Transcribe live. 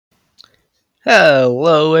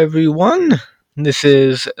Hello, everyone. This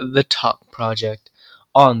is the Talk Project.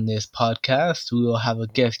 On this podcast, we will have a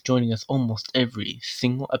guest joining us almost every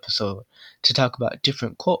single episode to talk about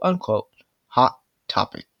different quote unquote hot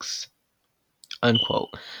topics, unquote,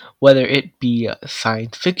 whether it be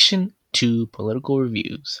science fiction to political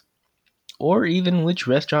reviews, or even which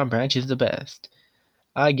restaurant branch is the best.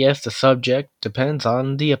 I guess the subject depends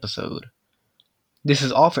on the episode. This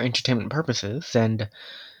is all for entertainment purposes and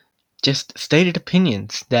just stated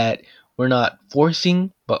opinions that we're not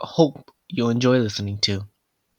forcing but hope you'll enjoy listening to.